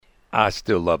I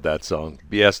still love that song.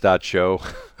 BS.show.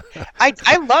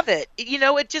 I love it.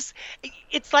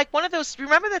 It's like one of those.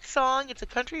 Remember that song? It's a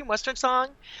country and western song,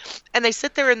 and they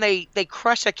sit there and they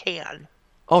crush a can.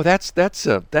 Oh, that's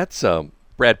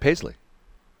Brad Paisley.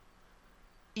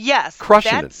 Yes,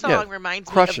 Crushing that it. Yeah. song reminds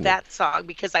me of Crushing it. that song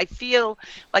because I feel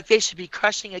like they should be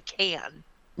crushing a can.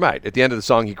 Right. At the end of the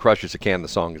song, he crushes a can. The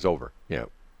song is over. Yeah.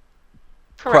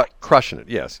 Correct. Crushing it.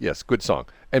 Yes, yes. Good song.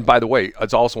 And by the way,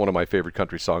 it's also one of my favorite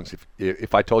country songs.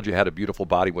 If I told you had a beautiful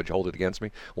body, would you hold it against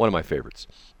me? One of my favorites.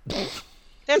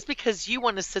 That's because you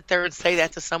want to sit there and say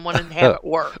that to someone and have it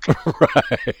work.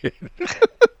 Right.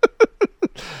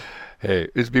 Hey,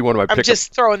 this would be I'm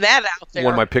just throwing that out one of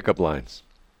there. my pickup lines.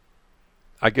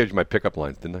 I gave you my pickup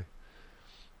lines, didn't I?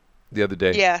 The other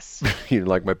day. Yes. You didn't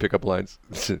like my pickup lines?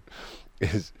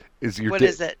 is What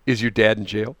is it? is your dad in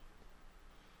jail?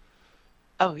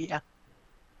 Oh yeah.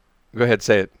 Go ahead,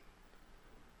 say it.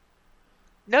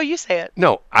 No, you say it.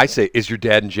 No, I say, is your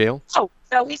dad in jail? Oh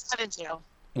no, he's not in jail.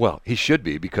 Well, he should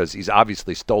be because he's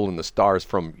obviously stolen the stars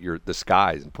from the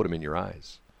skies and put them in your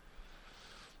eyes.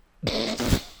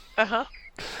 Uh huh.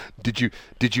 Did you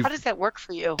How does that work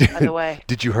for you, by the way?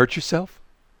 did you hurt yourself?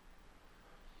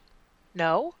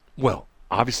 No. Well,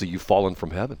 obviously you've fallen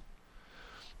from heaven.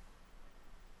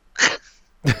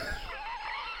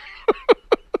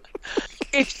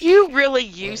 If you really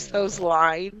use those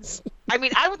lines, I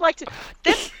mean, I would like to.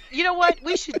 This, you know what?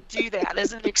 We should do that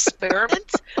as an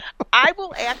experiment. I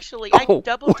will actually, I Oh,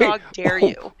 double wait. dog dare Oh,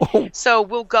 you. oh, So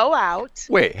we'll go out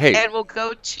wait, hey, and we'll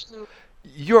go to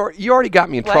you already got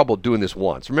me in what? trouble doing this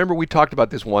once. Remember we talked about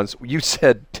this once. You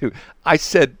said to I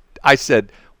said,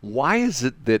 why is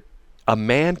it that a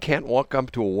man can't walk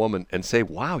up to a woman and say,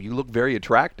 "Wow, you look very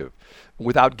attractive,"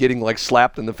 without getting like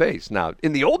slapped in the face? Now,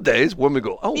 in the old days, women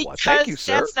go, "Oh, well, thank you, Because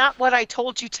sir." that's not what I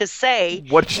told you to say.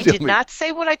 What did You you did tell me? not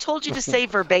say what I told you to say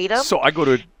verbatim, So I go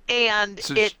to and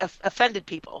so it offended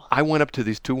people. I went up to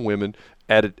these two women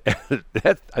I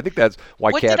think that's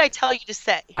why What did I tell you to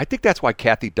say? I think that's why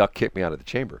Kathy Duck kicked me out of the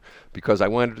chamber because I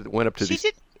went up to She these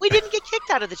did. We didn't get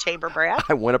kicked out of the chamber, Brad.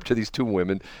 I went up to these two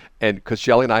women, and because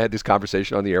Shelley and I had this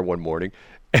conversation on the air one morning,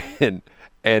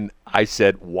 and I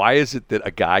said, why is it that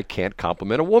a guy can't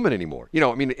compliment a woman anymore? You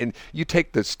know, I mean, and you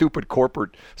take the stupid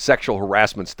corporate sexual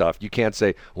harassment stuff. You can't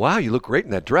say, wow, you look great in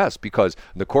that dress, because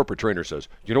the corporate trainer says,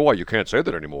 you know why you can't say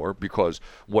that anymore? Because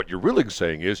what you're really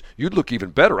saying is you'd look even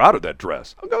better out of that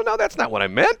dress. I go, no, that's not what I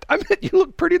meant. I meant you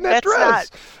look pretty in that That's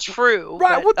dress. not true.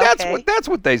 Right. But Well, okay. that's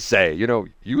what they say. You know,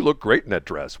 you look great in that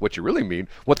dress. What you really mean,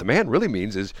 what the man really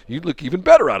means, is you look even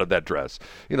better out of that dress.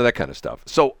 You know, that kind of stuff.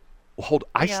 So, hold.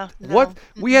 Yeah, What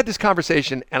no. we had this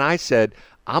conversation, and I said,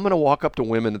 I'm going to walk up to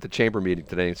women at the chamber meeting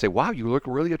today and say, wow, you look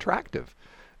really attractive.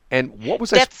 And what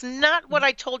was That's not what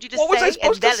I told you to what was I say,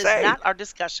 and supposed to that is say? not our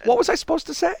discussion. What was I supposed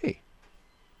to say?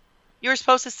 You were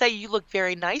supposed to say you look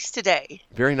very nice today,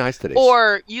 Very nice today.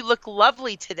 or you look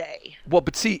lovely today. Well,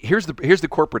 but see, here's the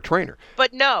corporate trainer.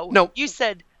 But no, No. you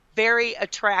said very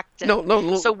attractive.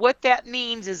 No. So what that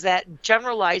means is that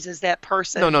generalizes that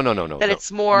person. No. That no.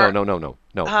 it's more.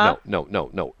 Huh?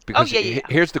 No. Because yeah, yeah, yeah.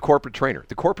 here's the corporate trainer.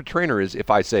 The corporate trainer is, if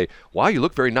I say, wow, you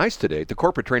look very nice today, the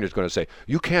corporate trainer is going to say,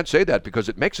 you can't say that because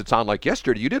it makes it sound like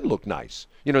yesterday you didn't look nice.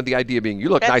 You know, the idea being you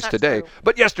look That's nice not today, true.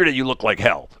 but yesterday you look like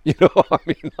hell. You know, I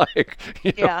mean, like,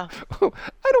 Yeah.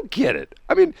 I don't get it.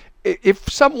 I mean, if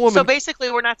some woman. So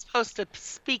basically, we're not supposed to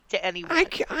speak to anyone.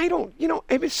 I don't,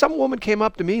 if some woman came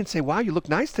up to me and say, wow, you look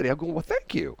nice today, I'll go, well,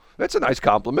 thank you. That's a nice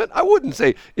compliment. I wouldn't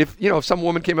say, if some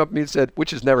woman came up to me and said,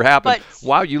 which has never happened, But-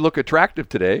 wow, you look attractive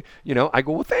today, I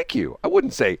go, well, thank you. I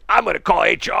wouldn't say, I'm going to call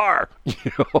HR.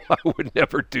 I would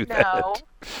never do No. that.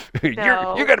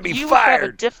 No, You're going to be you would have a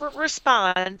fired. different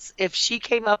response if she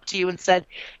came up to you and said,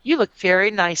 "You look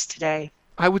very nice today."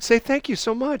 I would say, thank you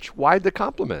so much. Why the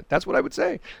compliment? That's what I would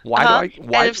say. Why Uh-huh. do I,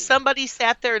 why? And if somebody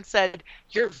sat there and said,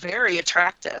 "You're very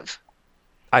attractive,"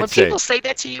 when I'd say, people say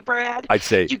that to you, Brad, I'd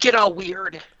say, you get all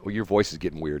weird. well, your voice is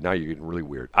getting weird. Now you're getting really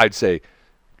weird. I'd say,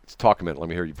 let's talk a minute. Let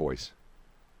me hear your voice.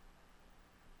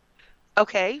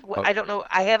 Okay, Oh. I don't know.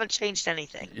 I haven't changed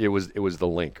anything. It was the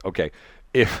link. Okay.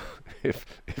 If if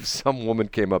some woman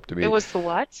came up to me It was the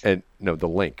what? and no, the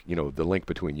link, the link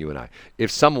between you and I.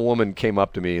 If some woman came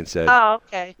up to me and said, Oh,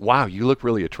 okay. "Wow, you look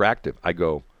really attractive." I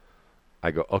go,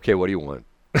 "Okay, what do you want?"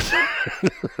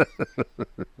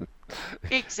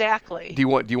 Exactly. Do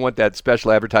you want that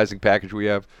special advertising package we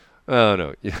have? Oh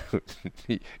no.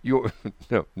 You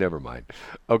no, never mind.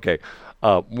 Okay.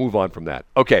 Move on from that.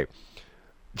 Okay.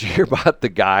 Did you hear about the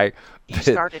guy You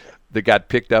started it. that got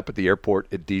picked up at the airport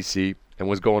at D.C. and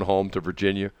was going home to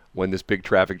Virginia when this big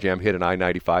traffic jam hit an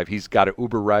I-95? He's got an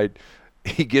Uber ride.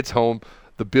 He gets home.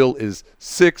 The bill is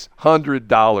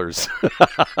 $600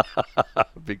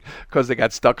 because they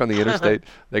got stuck on the interstate.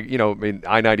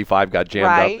 I-95 got jammed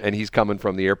Right. up, and he's coming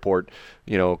from the airport,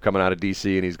 coming out of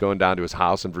D.C., and he's going down to his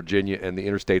house in Virginia, and the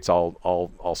interstate's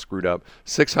all screwed up.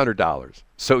 $600.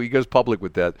 So he goes public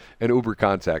with that, and Uber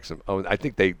contacts him. Oh, I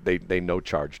think they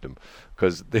no-charged him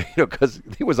because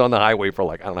he was on the highway for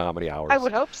like I don't know how many hours. I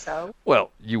would hope so. Well,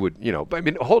 you would, but I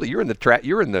mean, hold it. You're in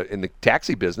the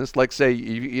taxi business. Like, say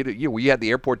we had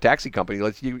the airport taxi company.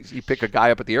 You pick a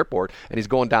guy up at the airport, and he's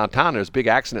going downtown. And there's a big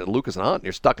accident at Lucas and Hunt, and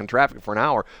you're stuck in traffic for an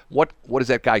hour. What does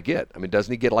that guy get? I mean,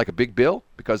 doesn't he get like a big bill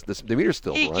because the meter's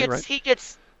still running, right? He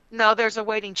gets no. There's a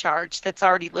waiting charge that's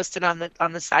already listed on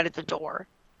the side of the door.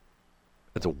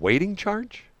 It's a waiting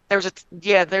charge. There's a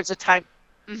time.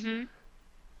 Mm-hmm.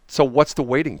 So what's the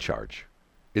waiting charge?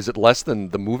 Is it less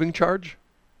than the moving charge?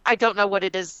 I don't know what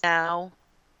it is now.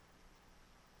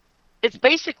 It's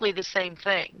basically the same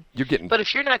thing. But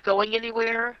if you're not going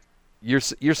anywhere, you're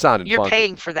sounding you're funky.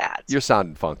 paying for that. You're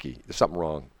sounding funky. There's something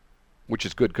wrong, which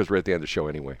is good because we're at the end of the show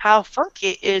anyway. How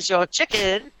funky is your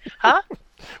chicken, huh?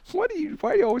 Why do you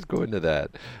always go into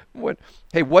that?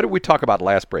 Hey, what did we talk about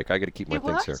last break? I got to keep my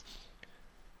things here.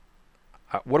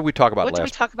 What did we talk about What did we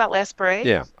talk about last break?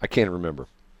 Yeah, I can't remember.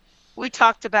 We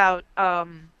talked about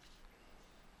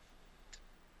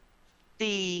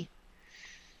we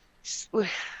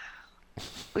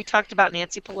talked about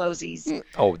Nancy Pelosi's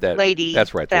lady.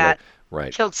 That's right. That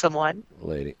right. Killed someone.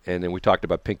 Lady. And then we talked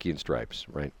about Pinky and Stripes,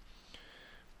 right?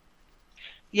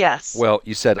 Yes. Well,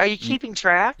 you said... Are you keeping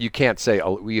track? You can't say...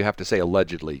 You have to say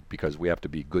allegedly because we have to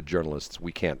be good journalists.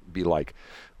 We can't be like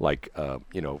Chris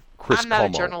Cuomo. I'm not a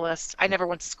journalist. I never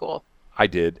went to school. I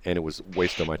did, and it was a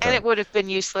waste of my time. And it would have been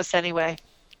useless anyway.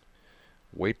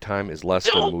 Wait time is less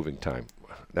than moving time.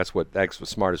 That's what the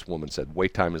smartest woman said.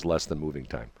 Wait time is less than moving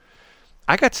time.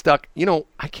 I got stuck.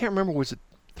 I can't remember. Was it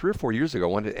 3 or 4 years ago?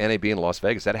 I went to NAB in Las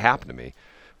Vegas. That happened to me,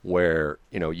 where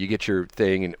you get your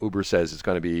thing, and Uber says it's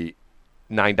going to be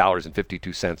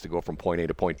 $9.52 to go from point A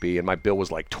to point B, and my bill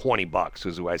was like $20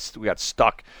 because we got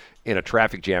stuck in a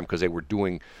traffic jam because they were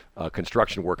doing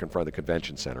construction work in front of the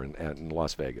convention center in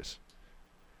Las Vegas.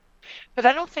 But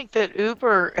I don't think that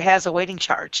Uber has a waiting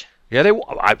charge. Yeah,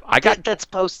 that's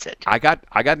posted. I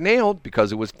got nailed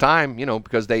because it was time,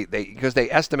 because they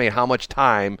estimate how much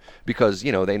time because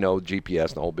they know GPS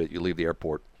and the whole bit. You leave the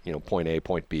airport, point A,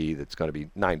 point B. That's going to be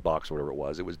 $9, whatever it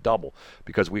was. It was double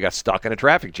because we got stuck in a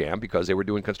traffic jam because they were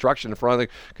doing construction in front of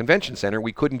the convention center.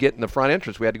 We couldn't get in the front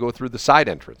entrance. We had to go through the side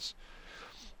entrance.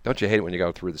 Don't you hate it when you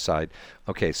go through the side?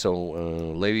 Okay, so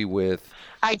lady with...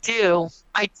 I do.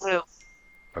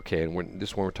 Okay, and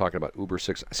this one we're talking about Uber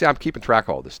 6. See, I'm keeping track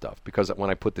of all this stuff because when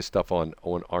I put this stuff on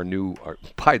our new...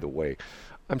 by the way,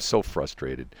 I'm so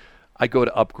frustrated. I go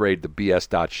to upgrade the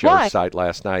BS.show site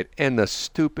last night, and the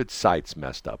stupid site's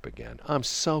messed up again. I'm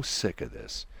so sick of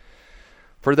this.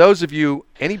 For those of you,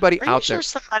 anybody out there... Are you sure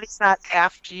somebody's not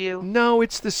after you? No,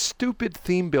 it's the stupid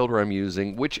theme builder I'm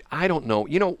using, which I don't know.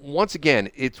 Once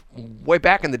again, it's way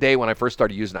back in the day when I first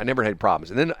started using it, I never had problems.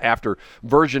 And then after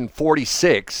version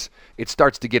 46, it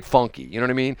starts to get funky. You know what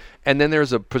I mean? And then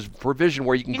there's a provision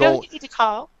where you can go... You need to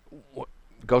call?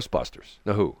 Ghostbusters.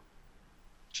 No, who?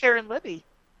 Karen Libby.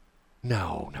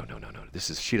 No.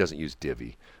 She doesn't use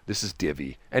Divi. This is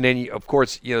Divi. And then, of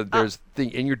course, there's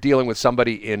and you're dealing with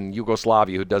somebody in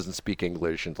Yugoslavia who doesn't speak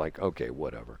English, and it's like, okay,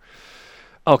 whatever.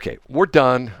 Okay, we're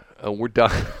done. We're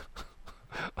done.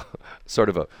 Sort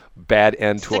of a bad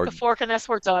end Stick a fork in us.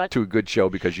 We're done. To a good show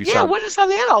because you sound... Yeah, what is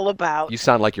that all about? You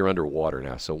sound like you're underwater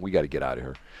now, so we got to get out of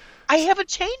here. I haven't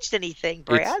changed anything,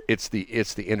 Brad. It's the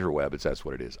interweb. That's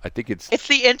what it is. I think it's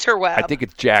the interweb. I think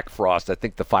it's Jack Frost. I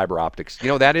think the fiber optics.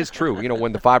 That is true.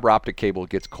 When the fiber optic cable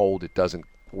gets cold, it doesn't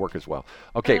work as well.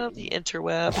 Okay. Oh, the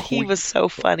interweb. He was so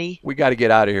funny. We got to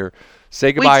get out of here.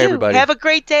 Say goodbye, everybody. Have a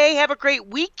great day. Have a great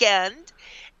weekend.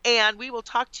 And we will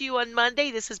talk to you on Monday.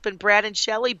 This has been Brad and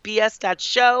Shelley,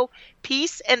 BS.show.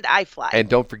 Peace and iFly. And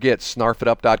don't forget,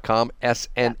 snarfitup.com,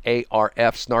 SNARF,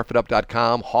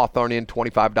 snarfitup.com. Hawthorne Inn,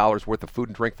 $25 worth of food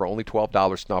and drink for only $12,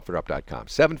 snarfitup.com.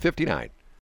 7:59.